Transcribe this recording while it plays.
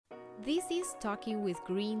This is Talking with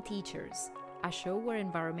Green Teachers, a show where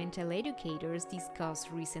environmental educators discuss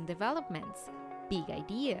recent developments, big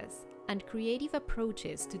ideas, and creative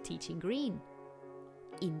approaches to teaching green.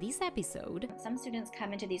 In this episode, some students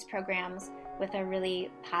come into these programs with a really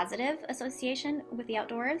positive association with the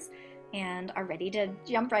outdoors and are ready to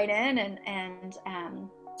jump right in and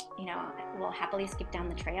will happily skip down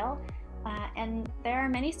the trail. And there are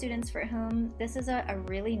many students for whom this is a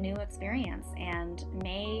really new experience and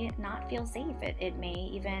may not feel safe. It may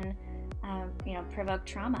even, provoke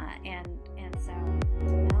trauma. And so...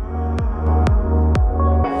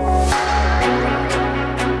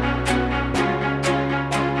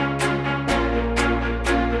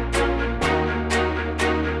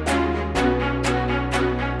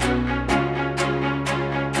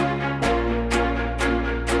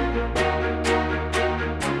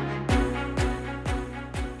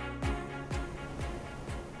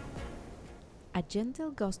 A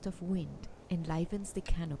gentle gust of wind enlivens the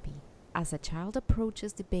canopy as a child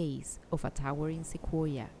approaches the base of a towering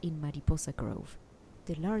sequoia in Mariposa Grove,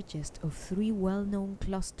 the largest of three well-known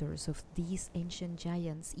clusters of these ancient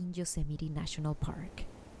giants in Yosemite National Park.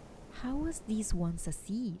 How was this once a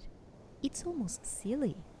seed? It's almost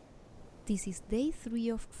silly. This is day 3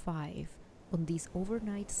 of 5 on this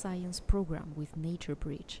overnight science program with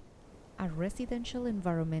NatureBridge, a residential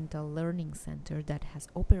environmental learning center that has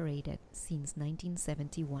operated since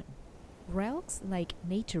 1971. RELCs like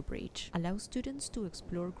NatureBridge allow students to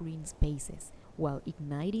explore green spaces while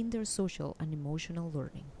igniting their social and emotional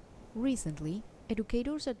learning. Recently,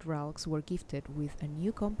 educators at RELCs were gifted with a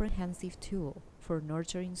new comprehensive tool for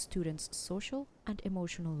nurturing students' social and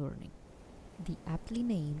emotional learning, the aptly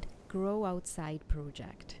named Grow Outside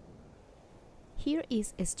project. Here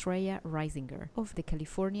is Estrella Reisinger of the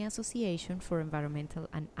California Association for Environmental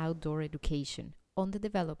and Outdoor Education on the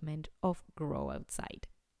development of Grow Outside.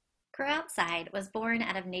 Grow Outside was born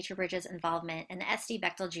out of NatureBridge's involvement in the S.D.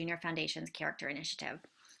 Bechtel Jr. Foundation's Character Initiative,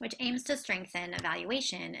 which aims to strengthen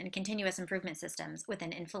evaluation and continuous improvement systems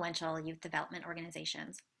within influential youth development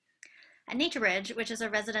organizations. At NatureBridge, which is a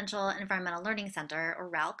residential environmental learning center, or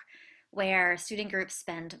RELC, where student groups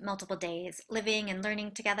spend multiple days living and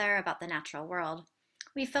learning together about the natural world,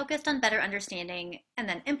 we focused on better understanding and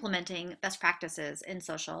then implementing best practices in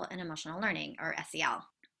social and emotional learning, or SEL.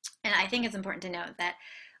 And I think it's important to note that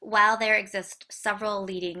while there exist several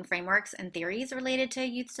leading frameworks and theories related to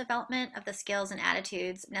youth development of the skills and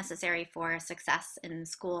attitudes necessary for success in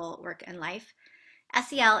school, work, and life,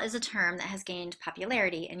 SEL is a term that has gained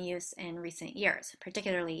popularity and use in recent years,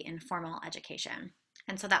 particularly in formal education.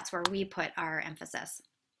 And so that's where we put our emphasis.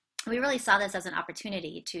 We really saw this as an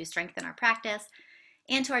opportunity to strengthen our practice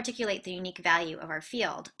and to articulate the unique value of our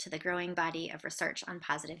field to the growing body of research on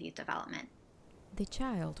positive youth development. The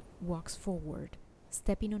child walks forward,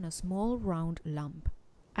 stepping on a small round lump,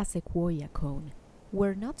 a sequoia cone.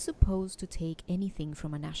 We're not supposed to take anything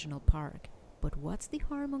from a national park, but what's the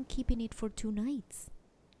harm on keeping it for 2 nights?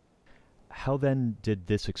 How then did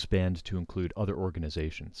this expand to include other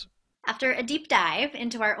organizations? After a deep dive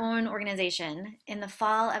into our own organization, in the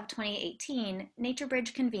fall of 2018,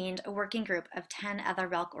 NatureBridge convened a working group of 10 other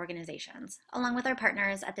RELC organizations, along with our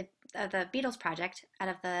partners at the Beetles Project out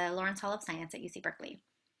of the Lawrence Hall of Science at UC Berkeley.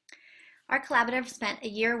 Our collaborative spent a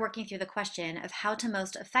year working through the question of how to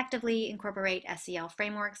most effectively incorporate SEL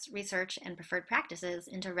frameworks, research, and preferred practices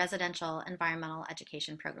into residential environmental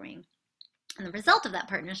education programming. And the result of that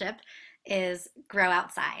partnership is Grow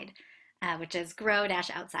Outside, which is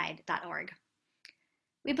grow-outside.org.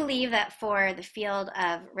 We believe that for the field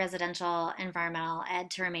of residential environmental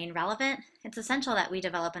ed to remain relevant, it's essential that we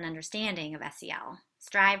develop an understanding of SEL,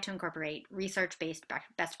 strive to incorporate research-based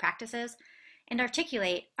best practices, and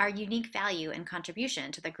articulate our unique value and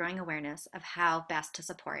contribution to the growing awareness of how best to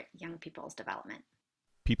support young people's development.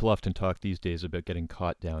 People often talk these days about getting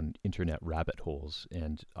caught down internet rabbit holes,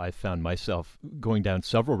 and I found myself going down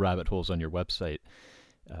several rabbit holes on your website.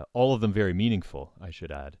 All of them very meaningful, I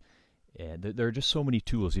should add. And there are just so many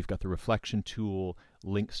tools. You've got the reflection tool,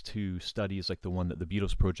 links to studies like the one that the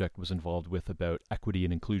Beetles Project was involved with about equity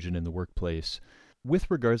and inclusion in the workplace. With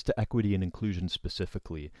regards to equity and inclusion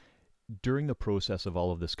specifically, during the process of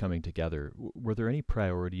all of this coming together, were there any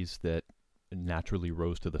priorities that naturally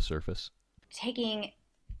rose to the surface? Taking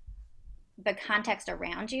the context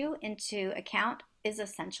around you into account is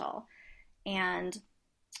essential. And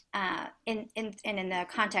in the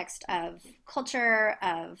context of culture,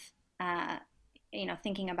 of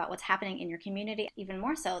thinking about what's happening in your community, even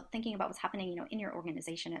more so thinking about what's happening in your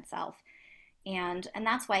organization itself, and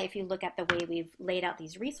that's why if you look at the way we've laid out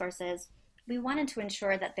these resources, we wanted to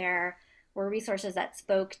ensure that there were resources that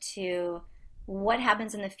spoke to What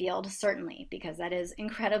happens in the field, certainly, because that is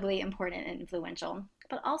incredibly important and influential,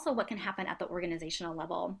 but also what can happen at the organizational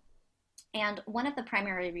level. And one of the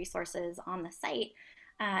primary resources on the site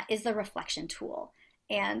is the reflection tool.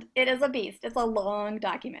 And it is a beast. It's a long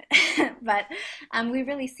document, but we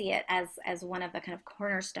really see it as one of the kind of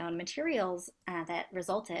cornerstone materials that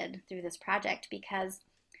resulted through this project, because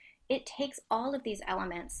it takes all of these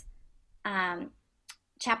elements um,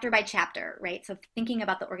 chapter by chapter, right? So thinking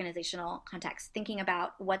about the organizational context, thinking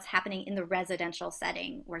about what's happening in the residential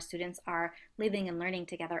setting where students are living and learning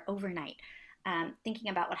together overnight,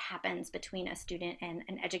 thinking about what happens between a student and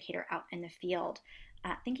an educator out in the field,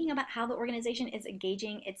 thinking about how the organization is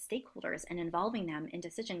engaging its stakeholders and involving them in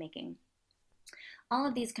decision making. All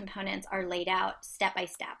of these components are laid out step by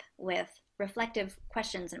step with reflective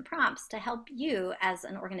questions and prompts to help you as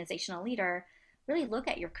an organizational leader really look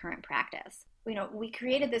at your current practice. We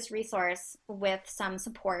created this resource with some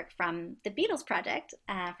support from the Beatles Project,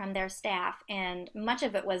 from their staff, and much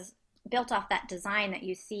of it was built off that design that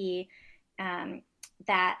you see.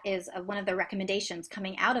 That is one of the recommendations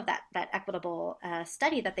coming out of that equitable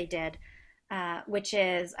study that they did, which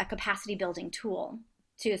is a capacity building tool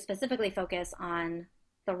to specifically focus on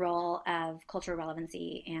the role of cultural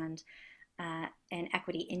relevancy and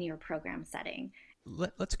equity in your program setting.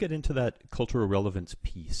 Let's get into that cultural relevance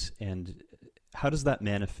piece. And how does that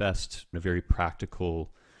manifest in a very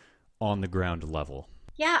practical, on-the-ground level?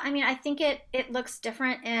 Yeah, I mean, I think it looks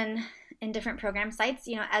different in different program sites,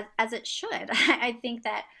 as it should. I think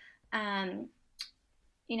that,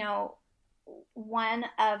 one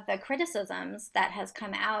of the criticisms that has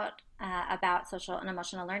come out about social and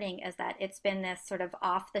emotional learning is that it's been this sort of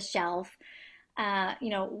off-the-shelf,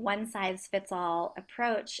 one size fits all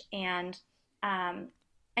approach, and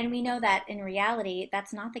we know that in reality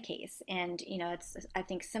that's not the case. And it's, I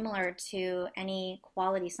think, similar to any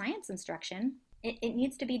quality science instruction. It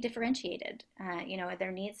needs to be differentiated.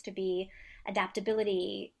 There needs to be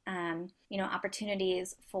adaptability,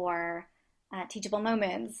 opportunities for teachable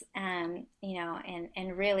moments, and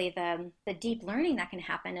really the deep learning that can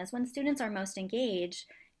happen is when students are most engaged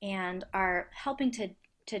and are helping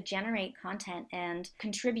to generate content and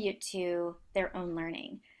contribute to their own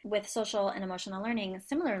learning. With social and emotional learning,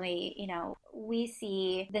 similarly, we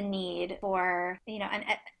see the need for,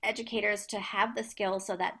 educators to have the skills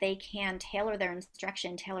so that they can tailor their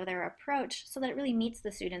instruction, tailor their approach so that it really meets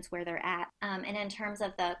the students where they're at. And in terms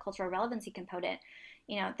of the cultural relevancy component,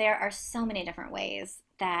 there are so many different ways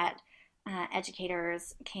that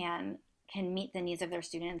educators can meet the needs of their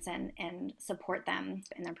students and support them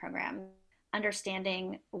in their program.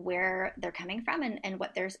 Understanding where they're coming from and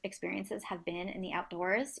what their experiences have been in the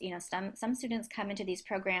outdoors. Some students come into these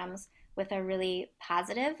programs with a really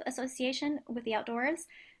positive association with the outdoors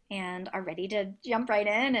and are ready to jump right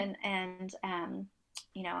in and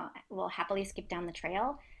will happily skip down the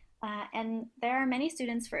trail. And there are many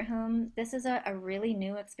students for whom this is a really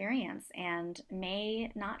new experience and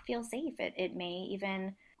may not feel safe. It may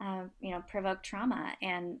even provoke trauma.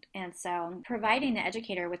 And so providing the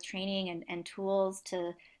educator with training and tools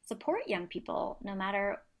to support young people, no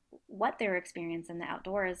matter what their experience in the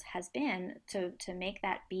outdoors has been, to make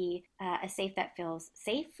that be a safe that feels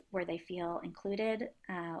safe, where they feel included,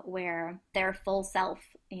 where their full self,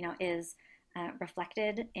 is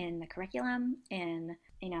reflected in the curriculum, in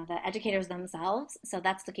the educators themselves. So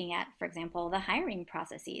that's looking at, for example, the hiring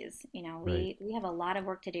processes. Right. We have a lot of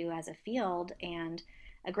work to do as a field, and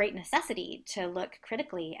a great necessity to look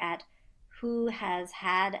critically at who has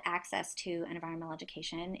had access to environmental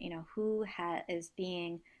education, who is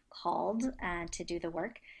being called to do the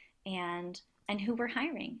work, and who we're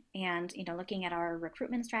hiring, and looking at our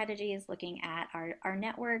recruitment strategies, looking at our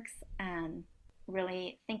networks,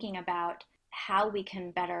 really thinking about how we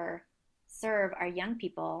can better serve our young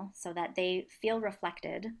people so that they feel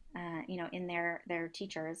reflected, in their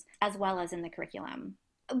teachers as well as in the curriculum.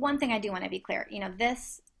 One thing I do want to be clear,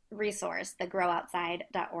 this resource, the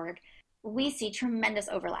growoutside.org, we see tremendous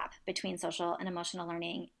overlap between social and emotional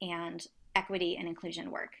learning and equity and inclusion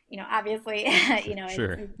work. Obviously,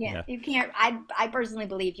 Sure. you can't, I personally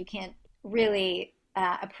believe you can't really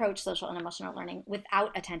approach social and emotional learning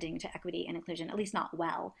without attending to equity and inclusion, at least not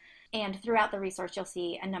well. And throughout the resource, you'll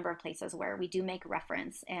see a number of places where we do make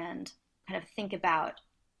reference and kind of think about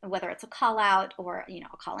whether it's a call out or,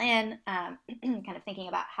 a call in, kind of thinking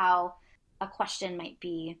about how a question might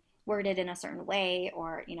be worded in a certain way,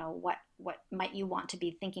 or, what might you want to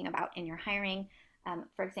be thinking about in your hiring.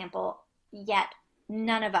 For example, yet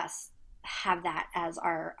none of us have that as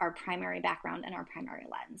our primary background and our primary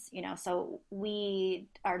lens, so we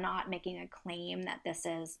are not making a claim that this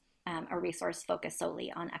is a resource focused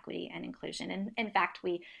solely on equity and inclusion. And in fact,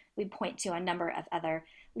 we point to a number of other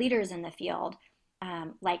leaders in the field,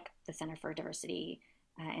 like the Center for Diversity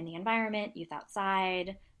in the Environment, Youth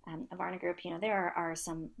Outside, Avarna Group. There are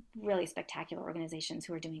some really spectacular organizations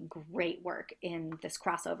who are doing great work in this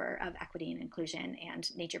crossover of equity and inclusion and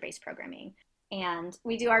nature-based programming. And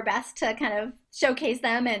we do our best to kind of showcase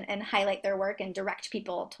them and highlight their work and direct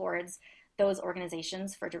people towards those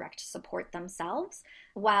organizations for direct support themselves,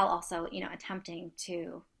 while also, attempting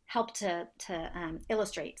to help to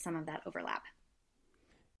illustrate some of that overlap.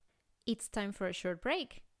 It's time for a short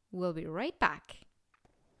break. We'll be right back.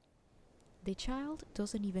 The child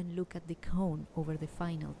doesn't even look at the cone over the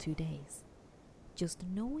final 2 days. Just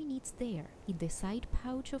knowing it's there in the side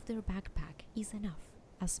pouch of their backpack is enough.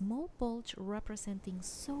 A small bulge representing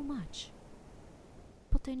so much.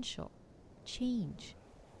 Potential, change,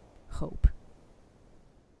 hope.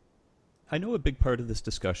 I know a big part of this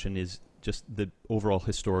discussion is just the overall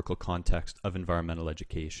historical context of environmental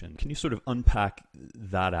education. Can you sort of unpack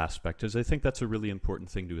that aspect? Because I think that's a really important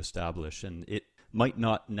thing to establish, and it might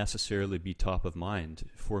not necessarily be top of mind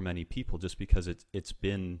for many people just because it's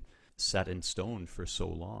been set in stone for so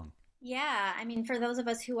long. Yeah, I mean, for those of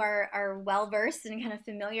us who are well versed and kind of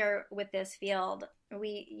familiar with this field,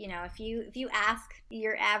 if you ask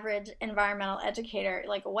your average environmental educator,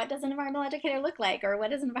 like, what does an environmental educator look like, or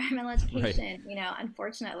what is environmental education? Right.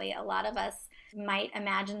 Unfortunately, a lot of us might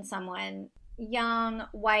imagine someone young,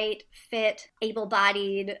 white, fit,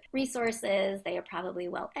 able-bodied, resources. They are probably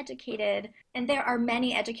well educated, and there are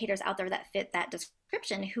many educators out there that fit that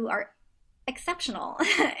description who are exceptional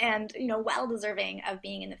and well deserving of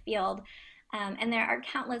being in the field, and there are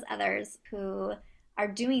countless others who are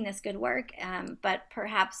doing this good work, but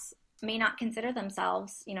perhaps may not consider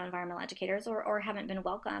themselves environmental educators, or haven't been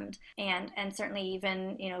welcomed, and certainly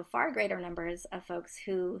even far greater numbers of folks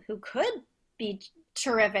who could be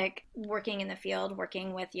terrific working in the field,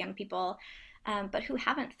 working with young people, but who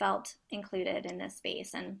haven't felt included in this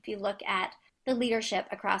space. And if you look at the leadership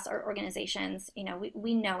across our organizations,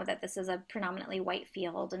 we know that this is a predominantly white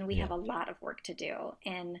field, and we have a lot of work to do.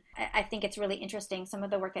 And I think it's really interesting, some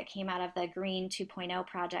of the work that came out of the Green 2.0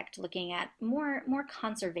 project, looking at more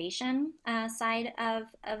conservation side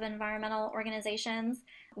of environmental organizations.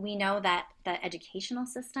 We know that the educational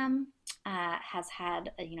system has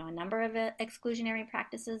had a number of exclusionary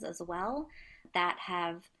practices as well that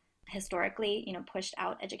have historically pushed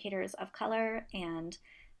out educators of color. And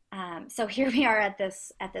so here we are at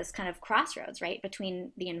this kind of crossroads, right,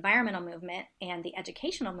 between the environmental movement and the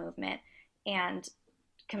educational movement. And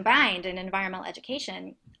combined in environmental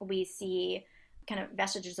education, we see kind of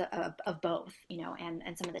vestiges of both,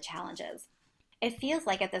 and some of the challenges. It feels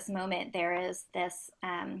like at this moment there is this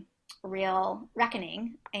real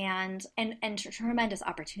reckoning and tremendous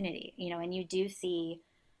opportunity, and you do see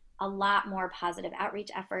a lot more positive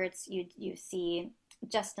outreach efforts. You see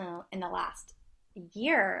just in the last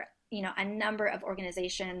year, a number of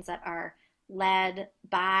organizations that are led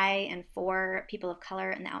by and for people of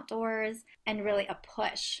color in the outdoors, and really a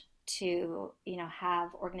push to,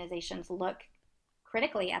 have organizations look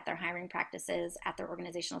critically at their hiring practices, at their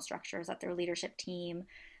organizational structures, at their leadership team,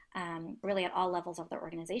 really at all levels of their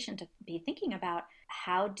organization, to be thinking about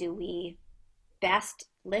how do we best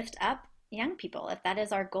lift up young people. If that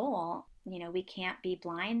is our goal, we can't be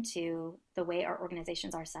blind to the way our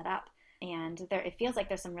organizations are set up. And it feels like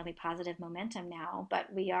there's some really positive momentum now,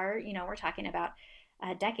 but we are, we're talking about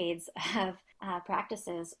decades of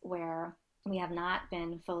practices where we have not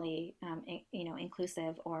been fully,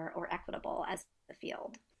 inclusive or equitable as a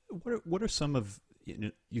field. What are some of,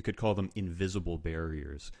 you could call them invisible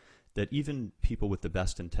barriers, that even people with the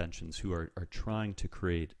best intentions who are trying to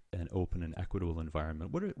create an open and equitable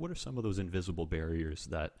environment, what are some of those invisible barriers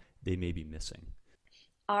that they may be missing?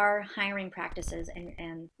 Are hiring practices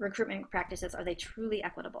and recruitment practices, are they truly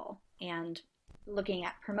equitable? And looking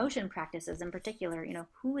at promotion practices in particular,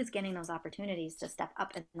 who is getting those opportunities to step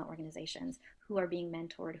up in the organizations? Who are being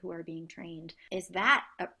mentored? Who are being trained? Is that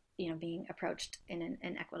being approached in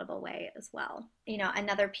an equitable way as well?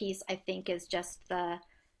 Another piece I think is just the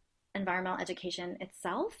environmental education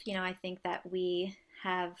itself. I think that we've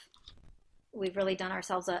really done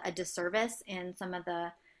ourselves a disservice in some of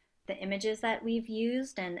the images that we've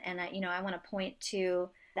used, and I want to point to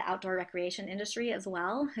the outdoor recreation industry as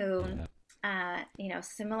well, who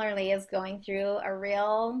similarly is going through a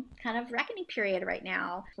real kind of reckoning period right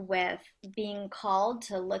now, with being called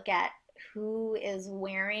to look at who is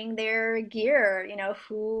wearing their gear,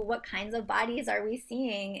 what kinds of bodies are we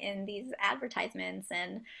seeing in these advertisements.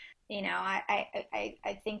 And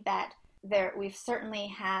I think that we certainly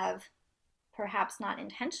have perhaps not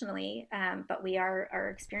intentionally, but we are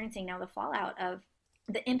experiencing now the fallout of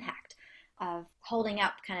the impact of holding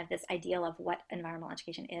up kind of this ideal of what environmental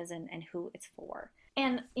education is and who it's for.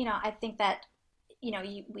 And, I think that,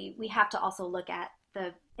 we have to also look at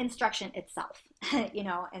the instruction itself,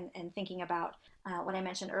 and thinking about what I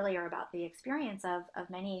mentioned earlier about the experience of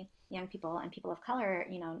many young people and people of color,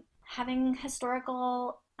 having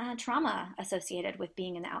historical trauma associated with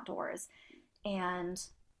being in the outdoors, and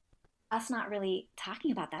us not really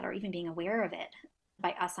talking about that or even being aware of it.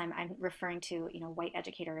 By us, I'm referring to white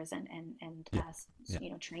educators and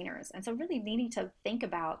trainers, and so really needing to think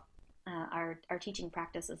about our teaching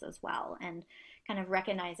practices as well, and kind of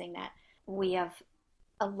recognizing that we have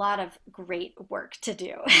a lot of great work to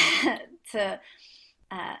do to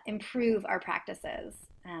improve our practices.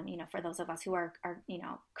 For those of us who are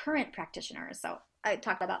current practitioners. So I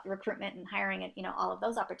talked about recruitment and hiring and all of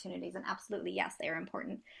those opportunities, and absolutely yes, they are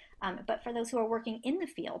important. But for those who are working in the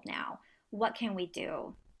field now, what can we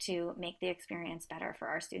do to make the experience better for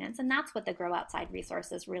our students? And that's what the Grow Outside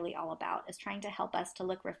resource is really all about, is trying to help us to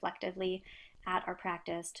look reflectively at our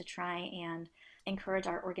practice, to try and encourage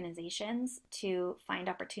our organizations to find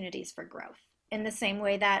opportunities for growth. In the same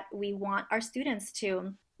way that we want our students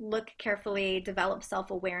to look carefully, develop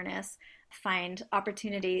self-awareness, find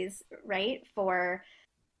opportunities, right, for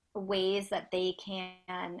ways that they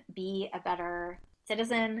can be a better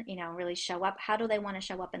citizen, really show up. How do they want to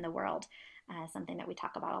show up in the world? Something that we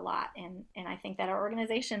talk about a lot. And I think that our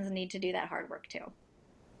organizations need to do that hard work too.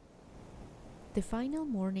 The final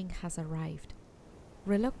morning has arrived.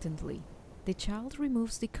 Reluctantly, the child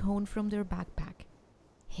removes the cone from their backpack,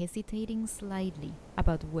 hesitating slightly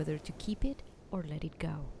about whether to keep it or let it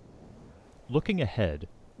go. Looking ahead,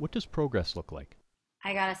 what does progress look like?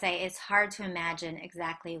 I gotta say, it's hard to imagine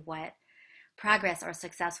exactly what progress or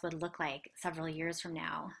success would look like several years from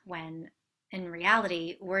now, when in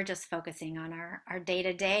reality, we're just focusing on our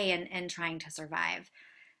day-to-day and trying to survive.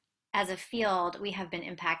 As a field, we have been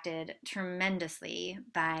impacted tremendously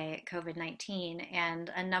by COVID-19,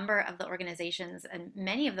 and a number of the organizations, and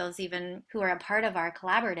many of those even who are a part of our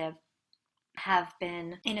collaborative, have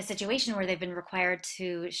been in a situation where they've been required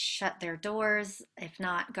to shut their doors, if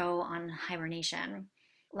not go on hibernation.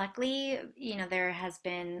 Luckily, there has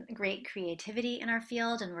been great creativity in our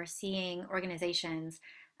field, and we're seeing organizations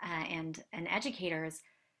and educators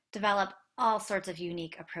develop all sorts of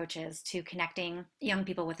unique approaches to connecting young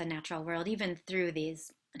people with the natural world, even through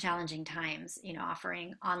these challenging times,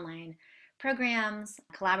 offering online programs,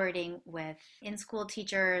 collaborating with in-school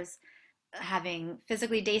teachers, having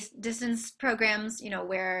physically distanced programs,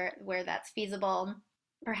 where that's feasible.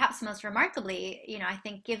 Perhaps most remarkably, I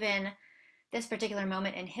think given this particular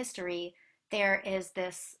moment in history, there is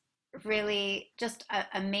this really just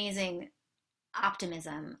amazing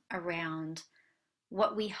optimism around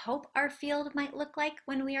what we hope our field might look like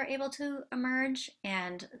when we are able to emerge,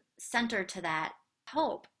 and centered to that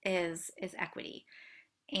hope is equity.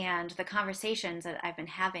 And the conversations that I've been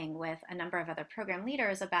having with a number of other program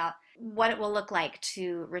leaders about what it will look like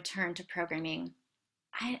to return to programming,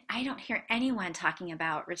 I don't hear anyone talking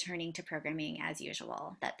about returning to programming as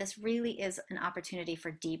usual, that this really is an opportunity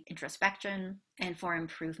for deep introspection and for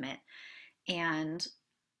improvement. And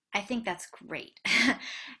I think that's great.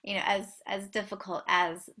 As difficult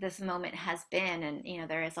as this moment has been, and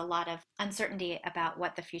there is a lot of uncertainty about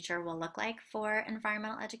what the future will look like for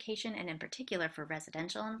environmental education, and in particular for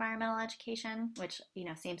residential environmental education, which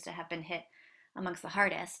seems to have been hit amongst the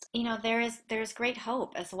hardest. There's great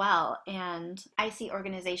hope as well, and I see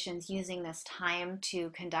organizations using this time to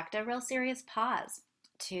conduct a real serious pause,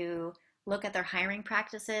 to look at their hiring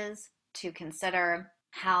practices, to consider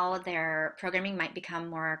how their programming might become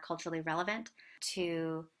more culturally relevant,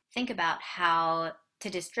 to think about how to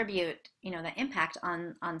distribute, the impact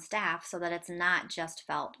on staff so that it's not just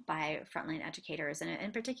felt by frontline educators, and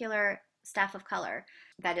in particular, staff of color.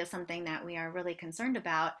 That is something that we are really concerned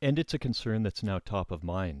about. And it's a concern that's now top of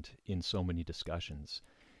mind in so many discussions.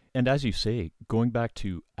 And as you say, going back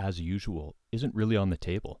to as usual isn't really on the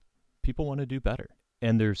table. People want to do better.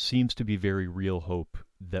 And there seems to be very real hope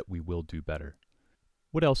that we will do better.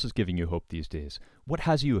 What else is giving you hope these days? What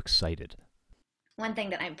has you excited? One thing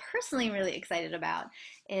that I'm personally really excited about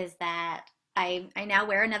is that I now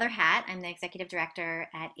wear another hat. I'm the executive director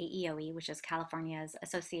at AEOE, which is California's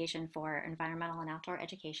Association for Environmental and Outdoor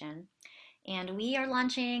Education. And we are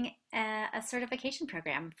launching a certification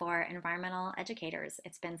program for environmental educators.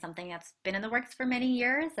 It's been something that's been in the works for many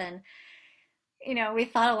years, and we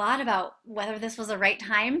thought a lot about whether this was the right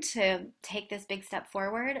time to take this big step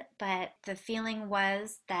forward, but the feeling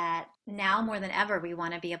was that now more than ever, we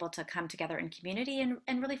want to be able to come together in community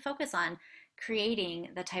and really focus on creating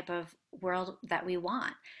the type of world that we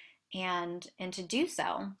want. And to do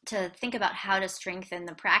so, to think about how to strengthen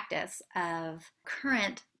the practice of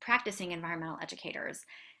current practicing environmental educators.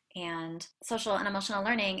 And social and emotional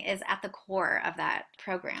learning is at the core of that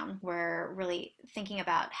program. We're really thinking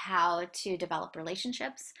about how to develop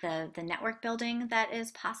relationships, the network building that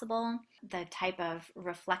is possible, the type of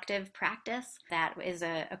reflective practice that is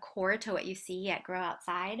a core to what you see at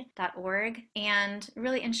growoutside.org, and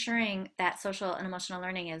really ensuring that social and emotional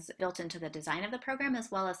learning is built into the design of the program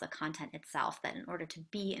as well as the content itself, that in order to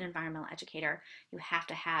be an environmental educator, you have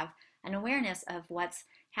to have an awareness of what's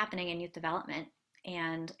happening in youth development,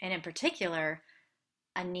 and in particular,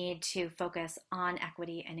 a need to focus on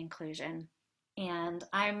equity and inclusion. And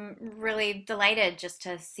I'm really delighted just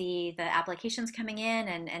to see the applications coming in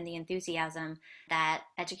and the enthusiasm that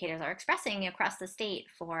educators are expressing across the state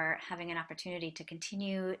for having an opportunity to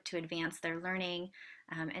continue to advance their learning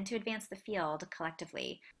and to advance the field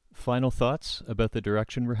collectively. Final thoughts about the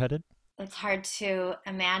direction we're headed? It's hard to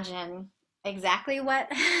imagine exactly what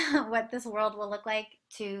this world will look like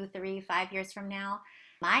 2, 3, 5 years from now.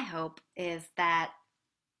 My hope is that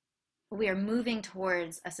we are moving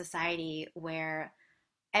towards a society where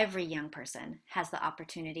every young person has the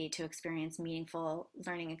opportunity to experience meaningful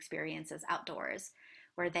learning experiences outdoors,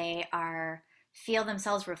 where they feel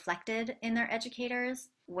themselves reflected in their educators,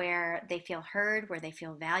 where they feel heard, where they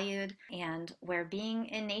feel valued, and where being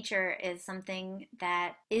in nature is something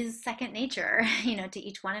that is second nature, to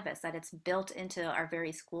each one of us, that it's built into our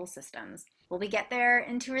very school systems. Will we get there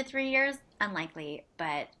in 2 or 3 years? Unlikely,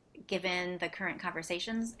 but given the current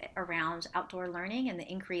conversations around outdoor learning and the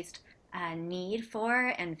increased need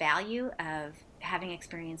for and value of having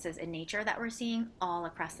experiences in nature that we're seeing all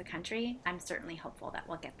across the country, I'm certainly hopeful that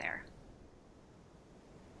we'll get there.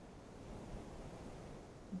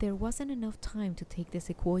 There wasn't enough time to take the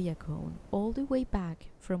sequoia cone all the way back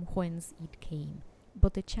from whence it came,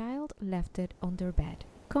 but the child left it on their bed,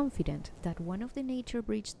 confident that one of the Nature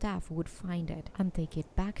Bridge staff would find it and take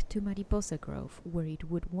it back to Mariposa Grove, where it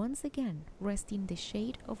would once again rest in the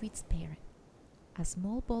shade of its parent, a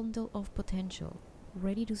small bundle of potential,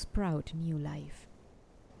 ready to sprout new life.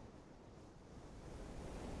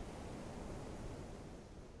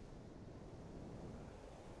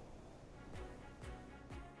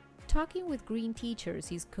 Talking with Green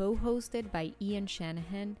Teachers is co-hosted by Ian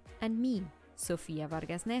Shanahan and me, Sofia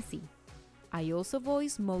Vargas-Nesi. I also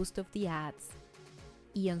voice most of the ads.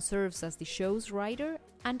 Ian serves as the show's writer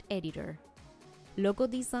and editor. Logo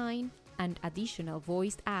design and additional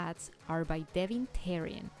voiced ads are by Devin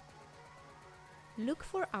Terrian. Look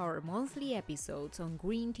for our monthly episodes on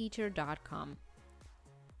greenteacher.com.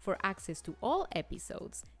 For access to all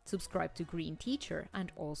episodes, subscribe to Green Teacher and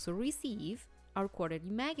also receive our quarterly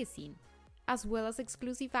magazine, as well as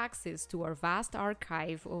exclusive access to our vast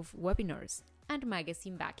archive of webinars and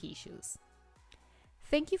magazine back issues.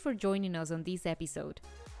 Thank you for joining us on this episode.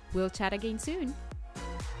 We'll chat again soon.